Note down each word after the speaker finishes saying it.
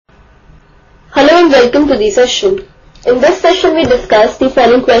and welcome to the session. In this session we discuss the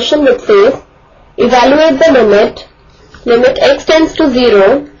following question which says, evaluate the limit x tends to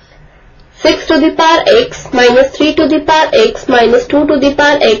 0, 6 to the power x minus 3 to the power x minus 2 to the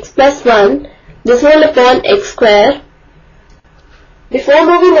power x plus 1, this whole upon x square. Before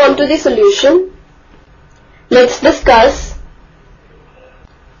moving on to the solution, let's discuss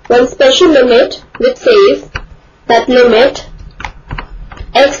one special limit which says that limit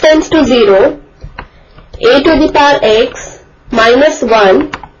x tends to 0, a to the power x minus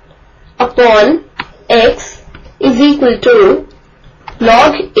 1 upon x is equal to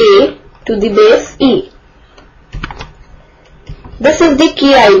log a to the base e. This is the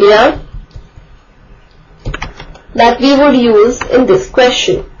key idea that we would use in this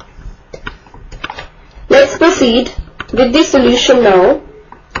question. Let's proceed with the solution now.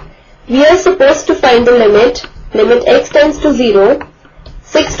 We are supposed to find the limit x tends to 0,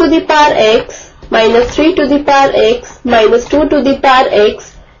 6 to the power x minus 3 to the power x minus 2 to the power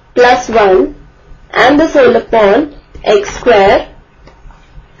x plus 1 and this whole upon x square.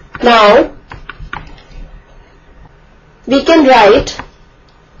 Now we can write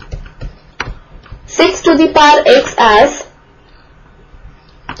 6 to the power x as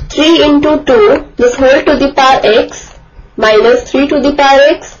 3 into 2 this whole to the power x minus 3 to the power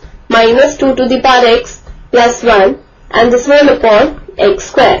x minus 2 to the power x plus 1 and this whole upon x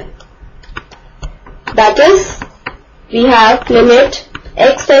square. That is, we have limit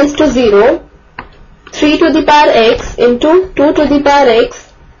x tends to 0, 3 to the power x into 2 to the power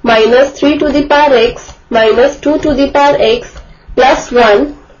x minus 3 to the power x minus 2 to the power x plus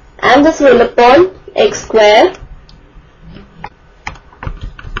 1 and this whole upon x square.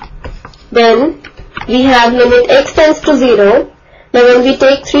 Then we have limit x tends to 0. Now when we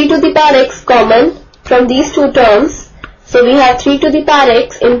take 3 to the power x common from these two terms, so we have 3 to the power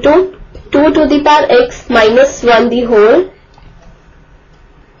x into 2 to the power x minus 1 the whole,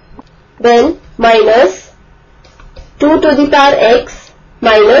 then minus 2 to the power x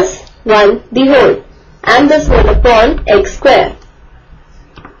minus 1 the whole and this whole upon x square.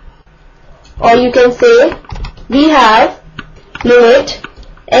 Or you can say we have limit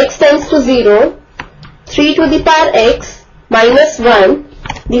x tends to 0, 3 to the power x minus 1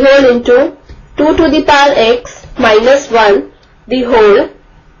 the whole into 2 to the power x minus 1 the whole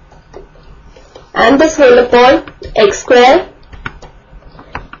and this whole upon x square,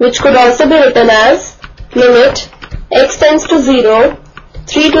 which could also be written as limit x tends to 0,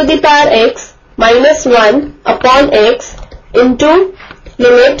 3 to the power x minus 1 upon x into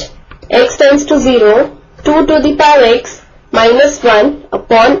limit x tends to 0, 2 to the power x minus 1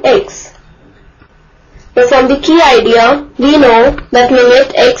 upon x. So from the key idea, we know that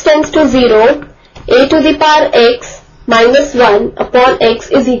limit x tends to 0, a to the power x minus 1 upon x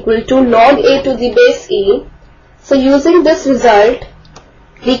is equal to log a to the base e. So using this result,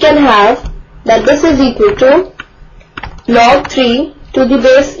 we can have that this is equal to log 3 to the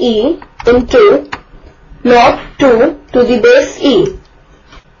base e into log 2 to the base e.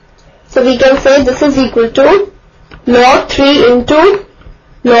 So we can say this is equal to log 3 into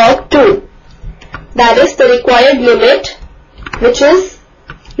log 2. That is the required limit, which is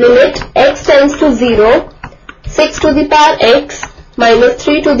limit x tends to 0, 6 to the power x minus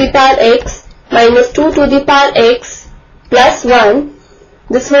 3 to the power x minus 2 to the power x plus 1,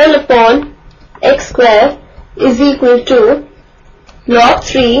 this whole upon x square is equal to log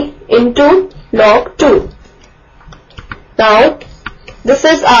 3 into log 2. Now this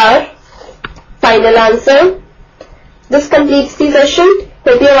is our final answer. This completes the session.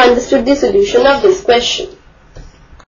 Hope you have understood the solution of this question.